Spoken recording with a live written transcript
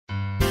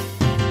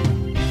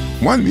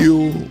One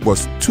mule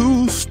was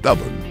too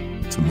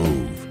stubborn to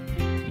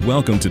move.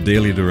 Welcome to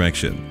Daily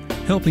Direction,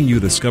 helping you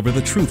discover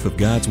the truth of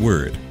God's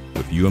Word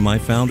with UMI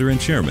founder and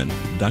chairman,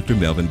 Dr.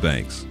 Melvin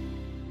Banks.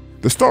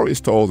 The story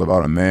is told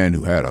about a man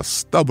who had a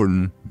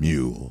stubborn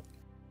mule.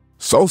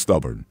 So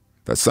stubborn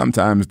that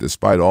sometimes,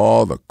 despite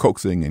all the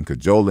coaxing and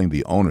cajoling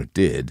the owner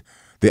did,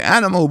 the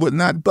animal would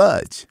not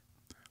budge.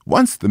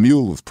 Once the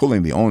mule was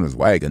pulling the owner's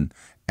wagon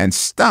and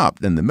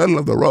stopped in the middle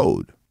of the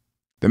road.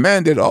 The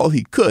man did all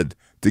he could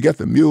to get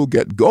the mule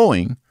get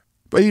going,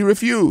 but he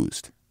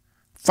refused.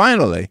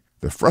 Finally,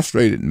 the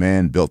frustrated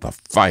man built a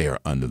fire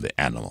under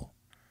the animal,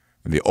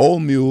 and the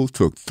old mule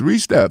took 3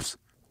 steps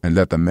and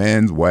let the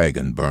man's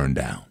wagon burn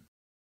down.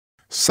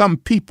 Some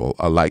people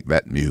are like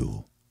that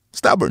mule,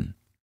 stubborn,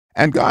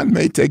 and God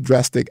may take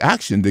drastic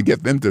action to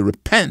get them to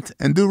repent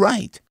and do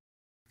right.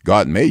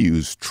 God may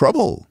use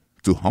trouble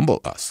to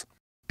humble us,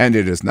 and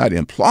it is not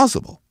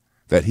implausible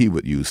that he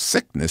would use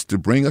sickness to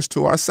bring us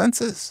to our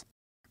senses.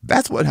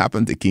 That's what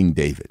happened to King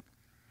David.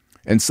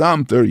 In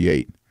Psalm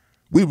 38,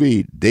 we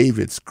read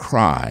David's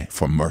cry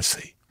for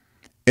mercy.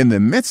 In the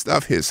midst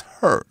of his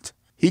hurt,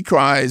 he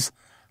cries,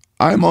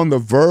 "I'm on the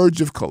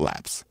verge of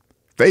collapse,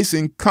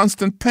 facing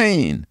constant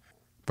pain,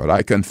 but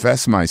I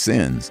confess my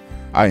sins.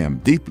 I am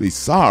deeply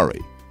sorry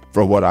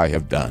for what I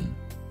have done."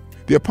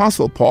 The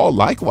Apostle Paul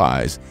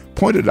likewise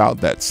pointed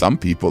out that some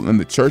people in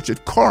the church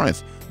at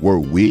Corinth were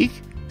weak,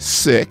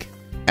 sick,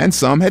 and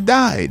some had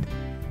died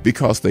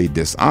because they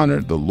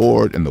dishonored the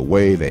Lord in the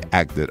way they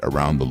acted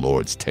around the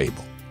Lord's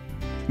table.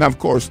 Now, of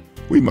course,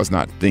 we must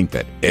not think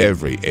that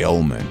every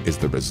ailment is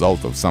the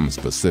result of some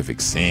specific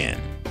sin.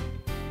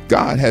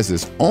 God has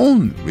his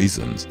own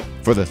reasons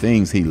for the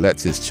things he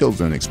lets his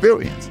children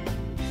experience.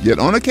 Yet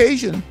on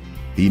occasion,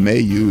 he may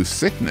use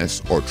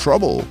sickness or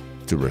trouble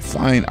to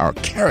refine our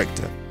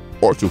character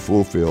or to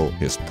fulfill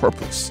his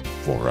purpose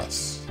for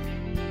us.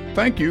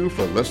 Thank you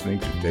for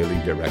listening to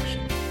Daily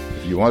Direction.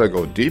 If you want to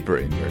go deeper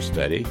in your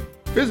study,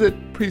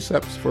 visit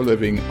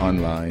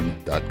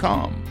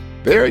preceptsforlivingonline.com.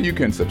 There you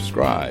can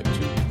subscribe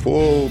to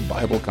full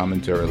Bible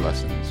commentary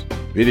lessons,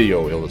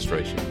 video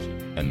illustrations,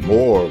 and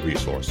more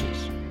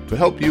resources to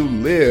help you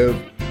live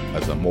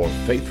as a more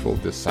faithful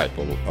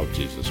disciple of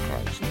Jesus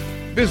Christ.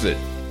 Visit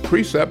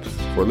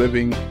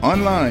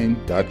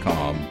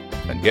preceptsforlivingonline.com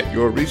and get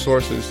your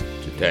resources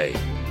today.